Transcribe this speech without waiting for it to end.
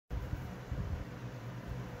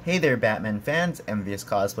Hey there, Batman fans, MVious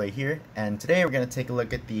Cosplay here, and today we're going to take a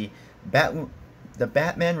look at the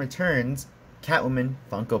Batman Returns Catwoman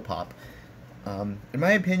Funko Pop. In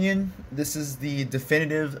my opinion, this is the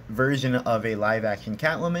definitive version of a live-action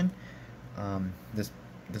Catwoman.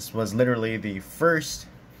 This was literally the first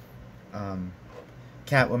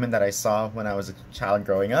Catwoman that I saw when I was a child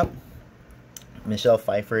growing up. Michelle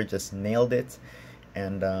Pfeiffer just nailed it,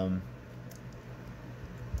 and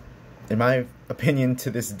in my opinion, to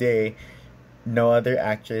this day, no other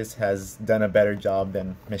actress has done a better job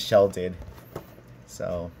than Michelle did.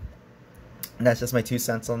 So that's just my 2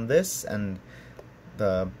 cents on this, and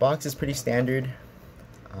the box is pretty standard.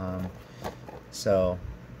 She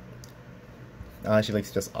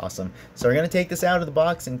looks just awesome. So we're gonna take this out of the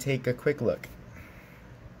box and take a quick look.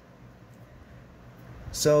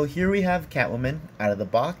 So here we have Catwoman out of the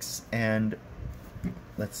box, and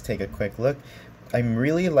let's take a quick look. I'm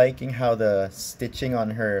really liking how the stitching on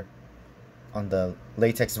the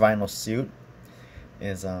latex vinyl suit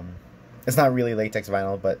is, it's not really latex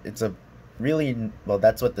vinyl, but it's a really, well,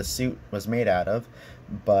 that's what the suit was made out of,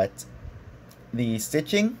 but the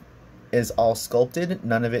stitching is all sculpted,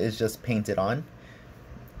 none of it is just painted on,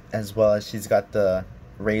 as well as she's got the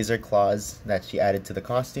razor claws that she added to the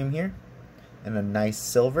costume here, and a nice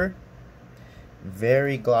silver.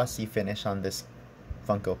 Very glossy finish on this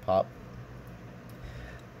Funko Pop.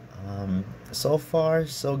 So far,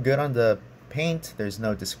 so good on the paint. There's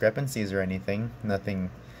no discrepancies or anything.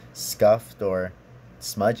 Nothing scuffed or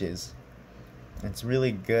smudges. It's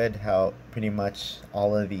really good how pretty much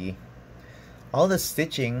all the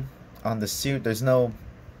stitching on the suit, there's no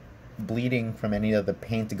bleeding from any of the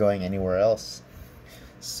paint going anywhere else.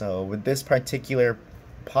 So with this particular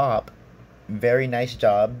pop, very nice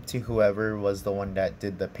job to whoever was the one that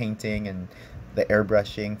did the painting and the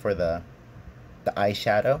airbrushing for the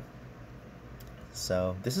eyeshadow.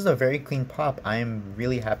 So this is a very clean pop. I am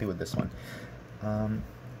really happy with this one.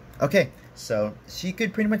 Okay, so she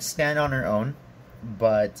could pretty much stand on her own,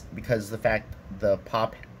 but because the fact the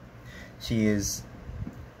pop, she is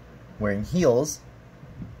wearing heels,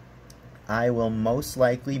 I will most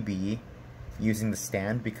likely be using the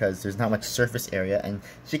stand because there's not much surface area, and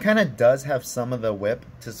she kind of does have some of the whip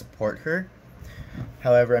to support her.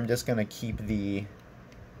 However, I'm just gonna keep the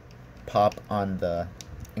pop on the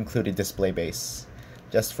included display base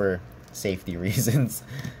just for safety reasons.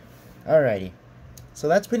 Alrighty, so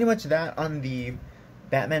that's pretty much that on the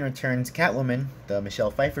Batman Returns Catwoman, the Michelle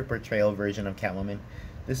Pfeiffer portrayal version of Catwoman.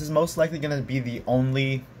 This is most likely going to be the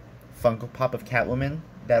only Funko Pop of Catwoman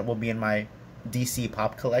that will be in my DC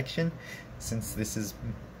Pop collection, since this is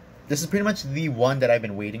pretty much the one that I've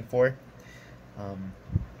been waiting for. And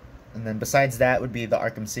then besides that would be the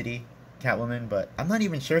Arkham City Catwoman, but I'm not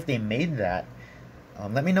even sure if they made that.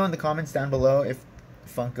 Let me know in the comments down below if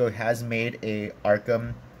Funko has made a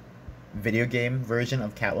Arkham video game version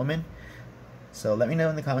of Catwoman. So let me know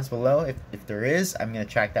in the comments below. If there is, I'm going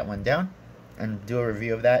to track that one down and do a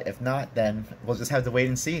review of that. If not, then we'll just have to wait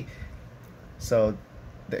and see. So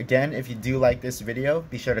again, if you do like this video,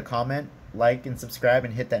 be sure to comment, like, and subscribe,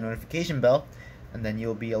 and hit that notification bell, and then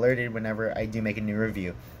you'll be alerted whenever I do make a new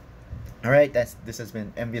review. Alright, this has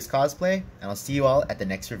been MVious Cosplay, and I'll see you all at the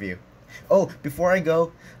next review. Oh, before I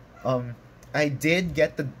go, I did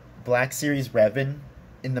get the Black Series Revan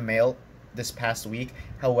in the mail this past week.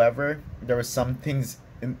 However, there were some things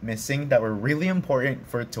missing that were really important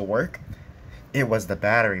for it to work. It was the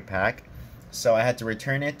battery pack, so I had to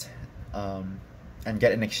return it and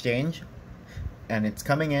get an exchange, and it's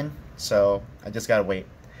coming in, so I just gotta wait.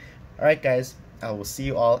 Alright guys, I will see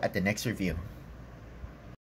you all at the next review.